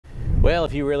Well,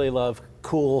 if you really love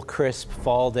cool, crisp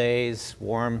fall days,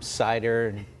 warm cider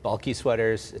and bulky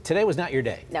sweaters, today was not your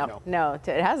day. No, it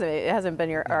hasn't. It hasn't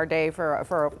been our day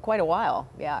for quite a while.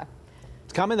 Yeah.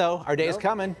 It's coming though. Our day is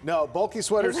coming. No, bulky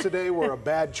sweaters today were a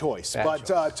bad choice.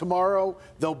 Tomorrow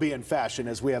they'll be in fashion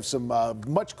as we have some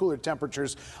much cooler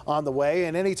temperatures on the way.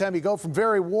 And anytime you go from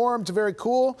very warm to very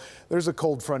cool, there's a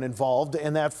cold front involved.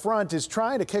 And that front is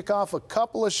trying to kick off a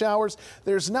couple of showers.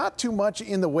 There's not too much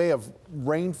in the way of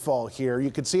rainfall here.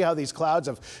 You can see how these clouds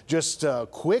have just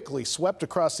quickly swept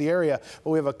across the area.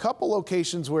 But we have a couple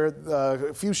locations where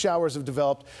a few showers have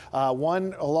developed.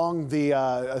 One along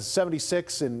the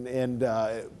 76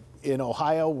 in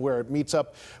Ohio, where it meets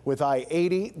up with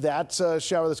I-80. That's a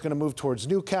shower that's going to move towards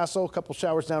Newcastle. A couple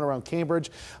showers down around Cambridge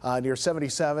near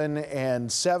 77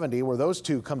 and 70, where those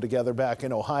two come together back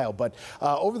in Ohio. But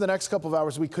over the next couple of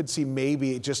hours, we could see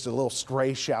maybe just a little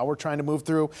stray shower trying to move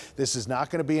through. This is not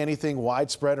going to be anything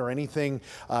widespread or anything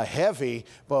heavy,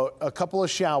 but a couple of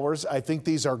showers. I think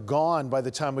these are gone by the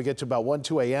time we get to about 1,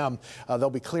 2 a.m. They'll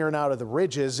be clearing out of the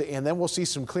ridges, and then we'll see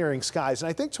some clearing skies. And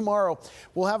I think tomorrow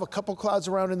we'll have a couple clouds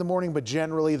around in the morning, but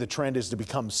generally the trend is to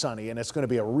become sunny, and it's going to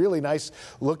be a really nice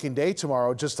looking day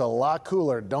tomorrow, just a lot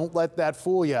cooler. Don't let that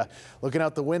fool you. Looking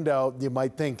out the window, you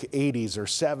might think 80s or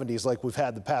 70s like we've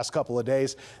had the past couple of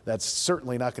days. That's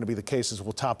certainly not going to be the case, as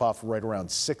we'll top off right around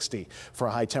 60 for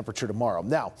a high temperature tomorrow.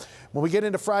 Now, when we get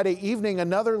into Friday evening,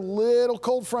 another little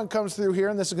cold front comes through here,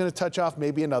 and this is going to touch off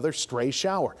maybe another stray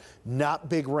shower. Not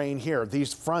big rain here.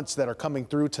 These fronts that are coming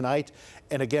through tonight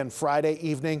and again Friday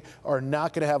evening are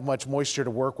not going to have much moisture to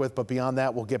work with, but beyond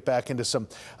that, we'll get back into some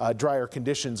drier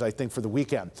conditions, I think, for the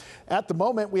weekend. At the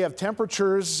moment, we have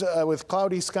temperatures with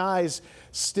cloudy skies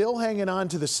still hanging on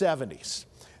to the 70s.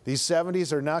 These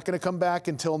 70s are not going to come back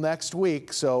until next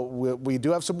week, so we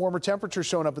do have some warmer temperatures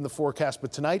showing up in the forecast,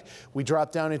 but tonight we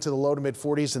drop down into the low to mid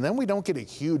 40s, and then we don't get a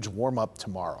huge warm up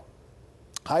tomorrow.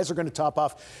 Highs are going to top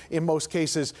off in most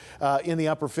cases in the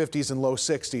upper 50s and low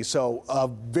 60s. So a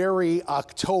very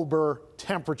October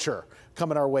temperature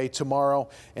coming our way tomorrow.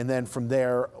 And then from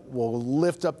there, we'll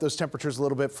lift up those temperatures a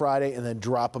little bit Friday and then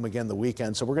drop them again the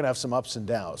weekend. So we're going to have some ups and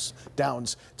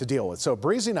downs to deal with. So a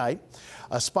breezy night,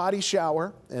 a spotty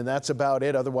shower, and that's about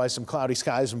it. Otherwise, some cloudy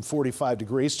skies and 45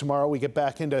 degrees. Tomorrow, we get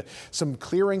back into some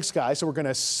clearing skies. So we're going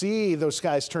to see those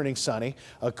skies turning sunny.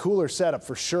 A cooler setup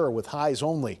for sure, with highs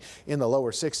only in the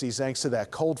lower 60s thanks to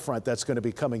that cold front that's going to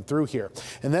be coming through here.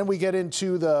 And then we get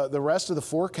into the rest of the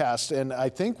forecast, and I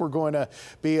think we're going to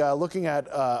be looking at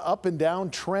up and down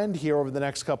trend here over the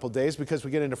next couple of days, because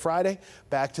we get into Friday,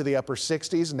 back to the upper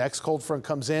 60s. Next cold front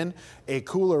comes in, a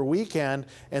cooler weekend,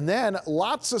 and then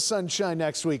lots of sunshine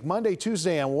next week, Monday,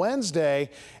 Tuesday, and Wednesday.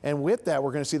 And with that,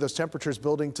 we're going to see those temperatures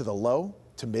building to the low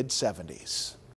to mid 70s.